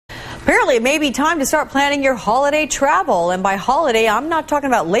Apparently, it may be time to start planning your holiday travel. And by holiday, I'm not talking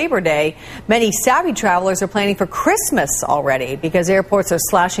about Labor Day. Many savvy travelers are planning for Christmas already because airports are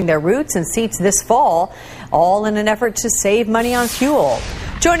slashing their routes and seats this fall, all in an effort to save money on fuel.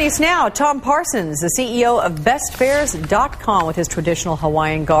 Joining us now, Tom Parsons, the CEO of bestfares.com, with his traditional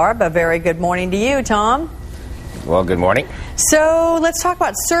Hawaiian garb. A very good morning to you, Tom. Well, good morning. So let's talk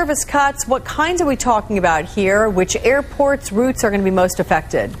about service cuts. What kinds are we talking about here? Which airports' routes are going to be most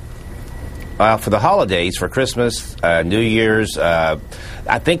affected? For the holidays, for Christmas, New Year's, I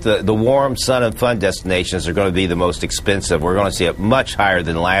think the warm, sun and fun destinations are going to be the most expensive. We're going to see it much higher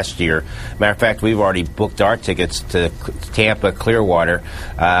than last year. Matter of fact, we've already booked our tickets to Tampa, Clearwater.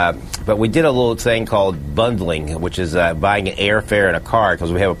 But we did a little thing called bundling, which is buying an airfare and a car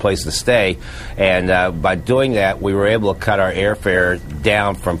because we have a place to stay. And by doing that, we were able to cut our airfare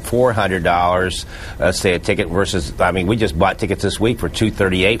down from $400, say a ticket, versus, I mean, we just bought tickets this week for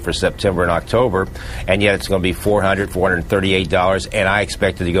 $238 for September and October, and yet it's going to be $400, $438, and I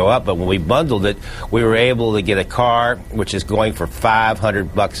expect it to go up. But when we bundled it, we were able to get a car, which is going for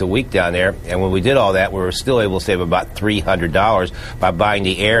 $500 a week down there, and when we did all that, we were still able to save about $300 by buying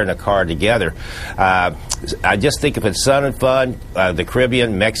the air and the car together. I just think if it's sun and fun, the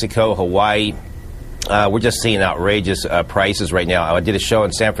Caribbean, Mexico, Hawaii, we're just seeing outrageous prices right now. I did a show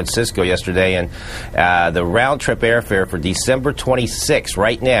in San Francisco yesterday, and the round-trip airfare for December 26th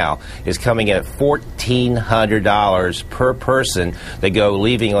right now is coming in at $1,400 per person. They go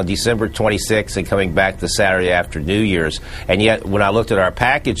leaving on December 26th and coming back the Saturday after New Year's. And yet, when I looked at our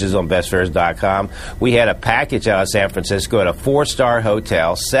packages on bestfares.com, we had a package out of San Francisco at a 4-star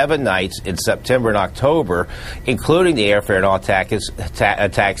hotel, 7 nights in September and October, including the airfare and all taxes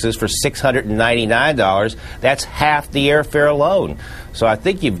for $699. That's half the airfare alone. So I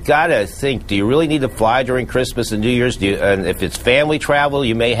think you've got to think, do you really need to fly during Christmas and New Year's? And if it's family travel,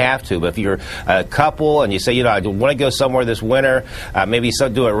 you may have to. But if you're a couple and you say, you know, I want to go somewhere this winter, maybe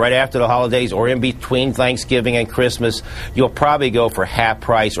do it right after the holidays or in between Thanksgiving and Christmas, you'll probably go for half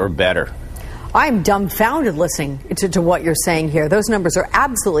price or better. I'm dumbfounded listening to what you're saying here. Those numbers are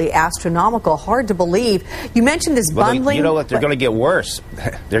absolutely astronomical, hard to believe. You mentioned this bundling. Well, you know what? They're going to get worse.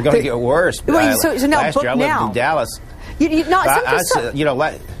 They're going to get worse. Well, so now last book year I now. lived in Dallas.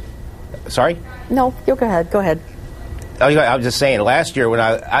 Sorry? No, you go ahead. Go ahead. I was just saying, last year when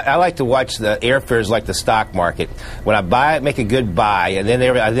I like to watch the airfares like the stock market. When I buy it, make a good buy, and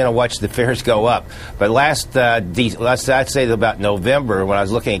then I watch the fares go up. But I'd say about November, when I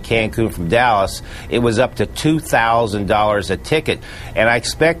was looking at Cancun from Dallas, it was up to $2,000 a ticket. And I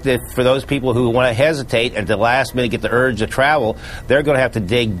expect that for those people who want to hesitate and at the last minute get the urge to travel, they're going to have to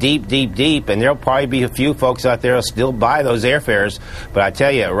dig deep, deep, deep, and there'll probably be a few folks out there who'll still buy those airfares. But I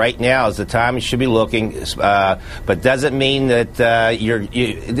tell you, right now is the time you should be looking, but doesn't mean that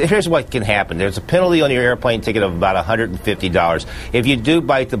here's what can happen. There's a penalty on your airplane ticket of about $150. If you do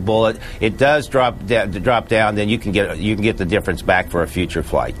bite the bullet, it does drop down, then you can get the difference back for a future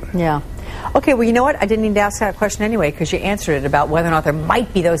flight. Yeah. Okay, well, you know what? I didn't need to ask that question anyway because you answered it about whether or not there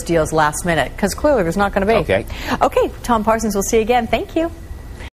might be those deals last minute, because clearly there's not going to be. Okay. Okay, Tom Parsons, we'll see you again. Thank you.